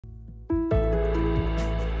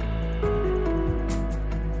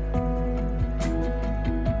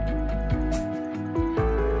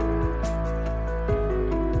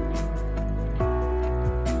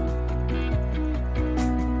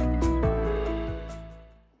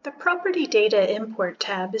Property Data Import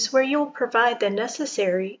tab is where you'll provide the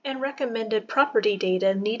necessary and recommended property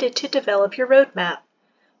data needed to develop your roadmap.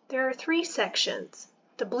 There are three sections: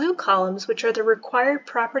 the blue columns, which are the required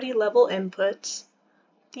property level inputs,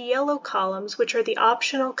 the yellow columns, which are the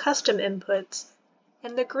optional custom inputs,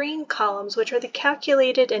 and the green columns, which are the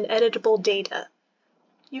calculated and editable data.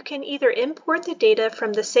 You can either import the data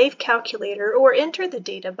from the SAHF calculator or enter the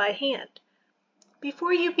data by hand.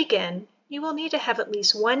 Before you begin, you will need to have at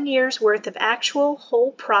least 1 year's worth of actual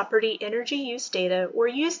whole property energy use data or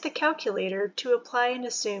use the calculator to apply an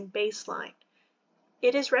assumed baseline.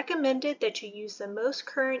 It is recommended that you use the most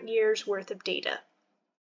current year's worth of data.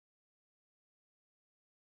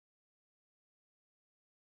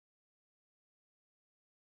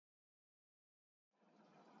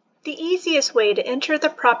 The easiest way to enter the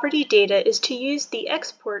property data is to use the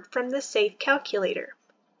export from the SAHF calculator.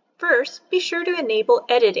 First, be sure to enable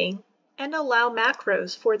editing and allow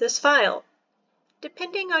macros for this file.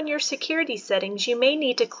 Depending on your security settings, you may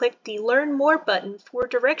need to click the Learn More button for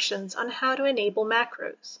directions on how to enable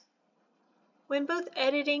macros. When both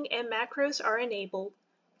editing and macros are enabled,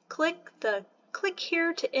 click the Click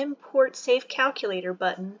here to import SAHF calculator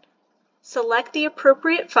button, select the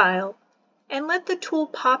appropriate file, and let the tool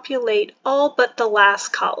populate all but the last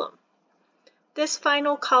column. This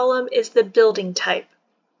final column is the building type.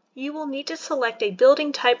 You will need to select a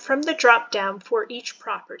building type from the drop-down for each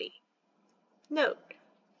property. Note: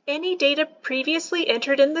 any data previously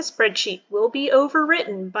entered in the spreadsheet will be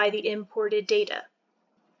overwritten by the imported data.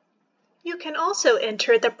 You can also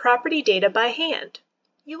enter the property data by hand.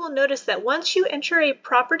 You will notice that once you enter a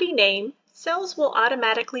property name, cells will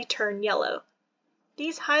automatically turn yellow.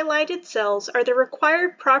 These highlighted cells are the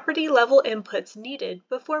required property level inputs needed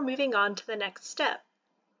before moving on to the next step.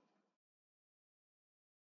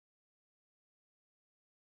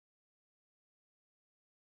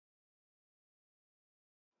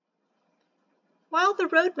 While the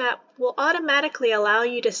roadmap will automatically allow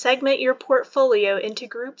you to segment your portfolio into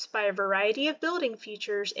groups by a variety of building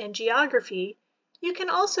features and geography, you can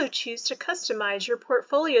also choose to customize your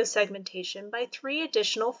portfolio segmentation by 3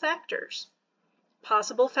 additional factors.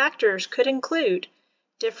 Possible factors could include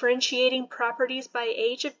differentiating properties by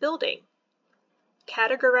age of building,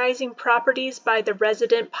 categorizing properties by the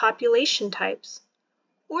resident population types,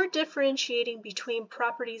 or differentiating between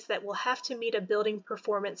properties that will have to meet a building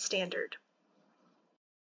performance standard.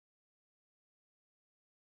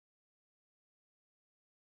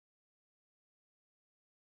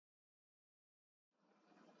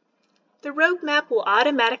 The roadmap will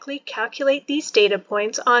automatically calculate these data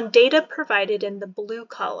points on data provided in the blue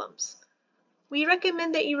columns. We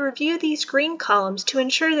recommend that you review these green columns to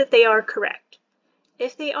ensure that they are correct.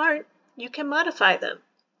 If they aren't, you can modify them.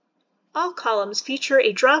 All columns feature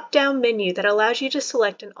a drop-down menu that allows you to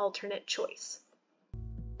select an alternate choice.